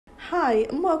Hi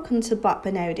and welcome to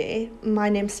Blackburn Audi. My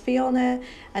name's Fiona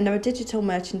and I'm a digital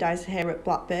merchandiser here at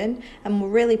Blackburn, and we're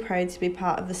really proud to be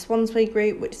part of the Swansway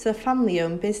Group, which is a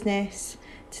family-owned business.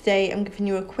 Today I'm giving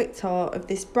you a quick tour of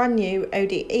this brand new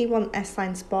Audi A1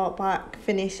 S-Line Sportback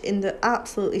finished in the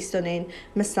absolutely stunning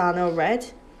Misano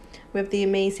Red, with the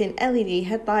amazing LED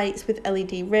headlights with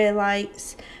LED rear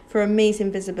lights for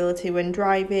amazing visibility when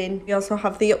driving. We also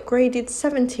have the upgraded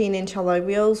 17-inch alloy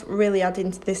wheels, really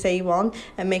adding to this A1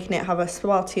 and making it have a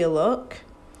sportier look.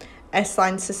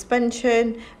 S-Line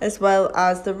suspension, as well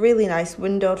as the really nice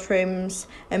window trims.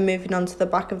 And moving on to the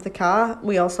back of the car,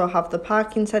 we also have the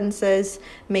parking sensors,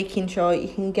 making sure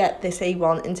you can get this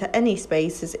A1 into any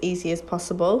space as easy as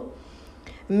possible.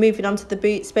 Moving on to the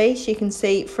boot space, you can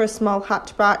see for a small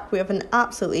hatchback we have an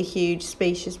absolutely huge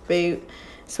spacious boot,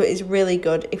 so it is really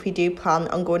good if you do plan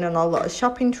on going on a lot of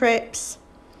shopping trips.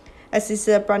 As this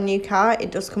is a brand new car,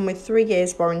 it does come with 3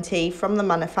 years warranty from the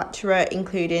manufacturer,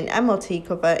 including MOT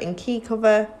cover and key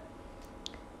cover.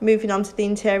 Moving on to the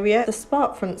interior, the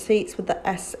sport front seats with the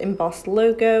S embossed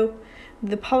logo,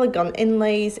 the polygon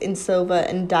inlays in silver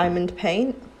and diamond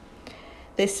paint.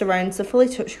 This surrounds the fully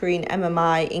touchscreen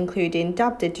MMI, including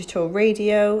DAB digital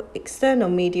radio, external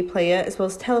media player, as well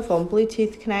as telephone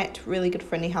Bluetooth connect, really good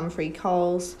for any hand-free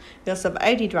calls. We also have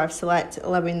Audi Drive Select,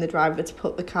 allowing the driver to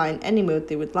put the car in any mode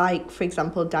they would like, for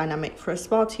example dynamic for a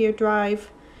sportier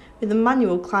drive. With the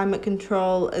manual climate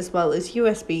control, as well as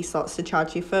USB slots to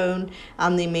charge your phone,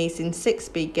 and the amazing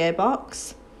 6-speed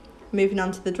gearbox. Moving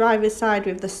on to the driver's side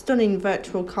with the stunning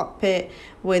virtual cockpit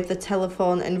with the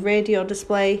telephone and radio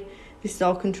display. This is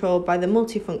all controlled by the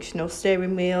multifunctional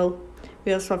steering wheel.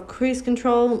 We also have cruise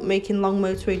control, making long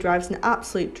motorway drives an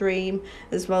absolute dream,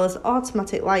 as well as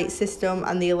automatic light system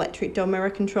and the electric door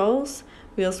mirror controls.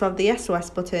 We also have the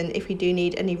SOS button if you do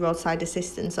need any roadside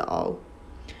assistance at all.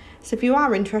 So if you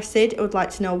are interested or would like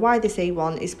to know why this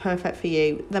A1 is perfect for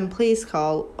you, then please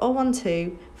call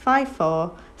 012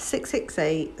 54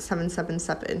 668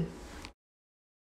 777.